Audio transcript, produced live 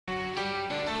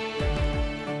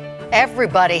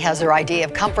Everybody has their idea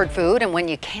of comfort food, and when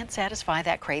you can't satisfy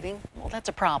that craving, well, that's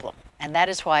a problem. And that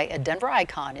is why a Denver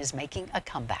icon is making a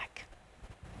comeback.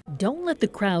 Don't let the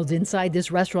crowds inside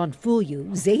this restaurant fool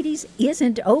you. Zaidy's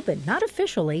isn't open, not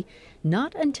officially,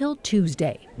 not until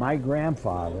Tuesday. My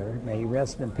grandfather, may he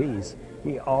rest in peace,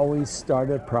 he always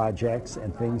started projects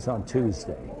and things on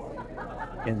Tuesday.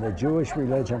 In the Jewish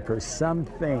religion, for some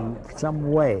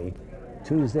way,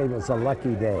 Tuesday was a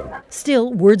lucky day.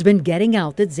 Still, word's been getting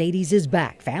out that Zaidy's is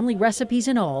back, family recipes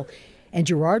and all. And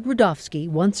Gerard Rudofsky,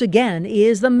 once again,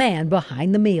 is the man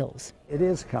behind the meals. It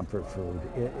is comfort food.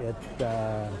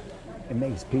 It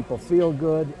makes people feel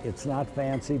good. It's not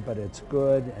fancy, but it's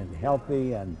good and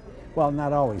healthy and, well,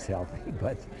 not always healthy,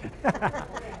 but,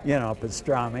 you know,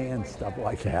 pastrami and stuff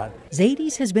like that.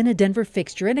 Zaidy's has been a Denver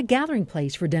fixture and a gathering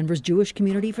place for Denver's Jewish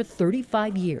community for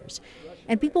 35 years.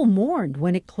 And people mourned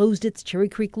when it closed its Cherry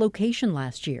Creek location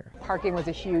last year. Parking was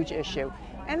a huge issue.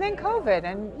 And then COVID,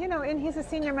 and he's a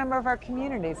senior member of our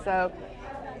community, so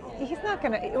he's not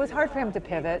gonna, it was hard for him to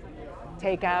pivot,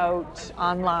 take out,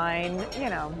 online,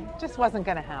 just wasn't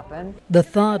gonna happen. The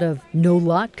thought of no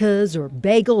latkes or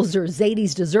bagels or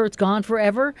Zaidy's desserts gone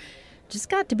forever just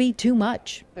got to be too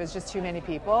much. There's just too many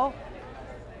people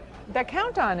that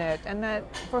count on it and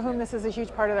that for whom this is a huge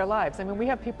part of their lives. I mean, we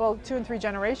have people 2 and 3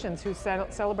 generations who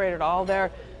celebrated all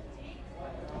their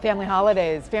family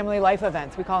holidays, family life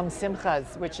events. We call them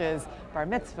simchas, which is bar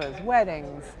mitzvahs,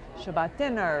 weddings, Shabbat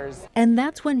dinners. And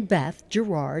that's when Beth,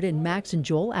 Gerard, and Max and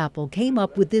Joel Apple came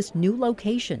up with this new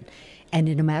location. And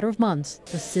in a matter of months,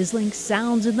 the sizzling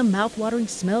sounds and the mouth-watering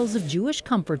smells of Jewish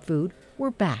comfort food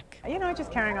were back.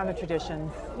 Just carrying on the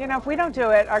traditions. If we don't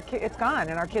do it, it's gone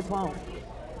and our kids won't.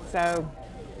 So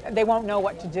they won't know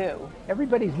what to do.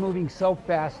 Everybody's moving so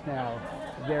fast now.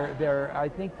 I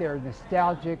think they're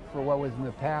nostalgic for what was in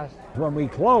the past. When we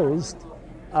closed,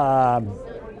 I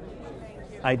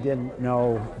didn't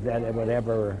know that it would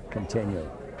ever continue.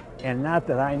 And not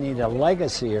that I need a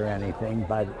legacy or anything,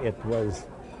 but it was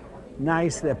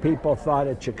nice that people thought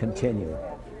it should continue.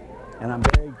 And I'm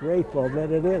very grateful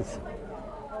that it is.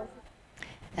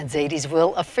 And Zaidy's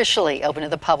will officially open to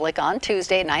the public on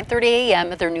Tuesday at 9:30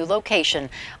 a.m. at their new location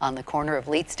on the corner of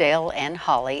Leetsdale and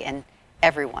Holly, and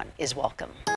everyone is welcome.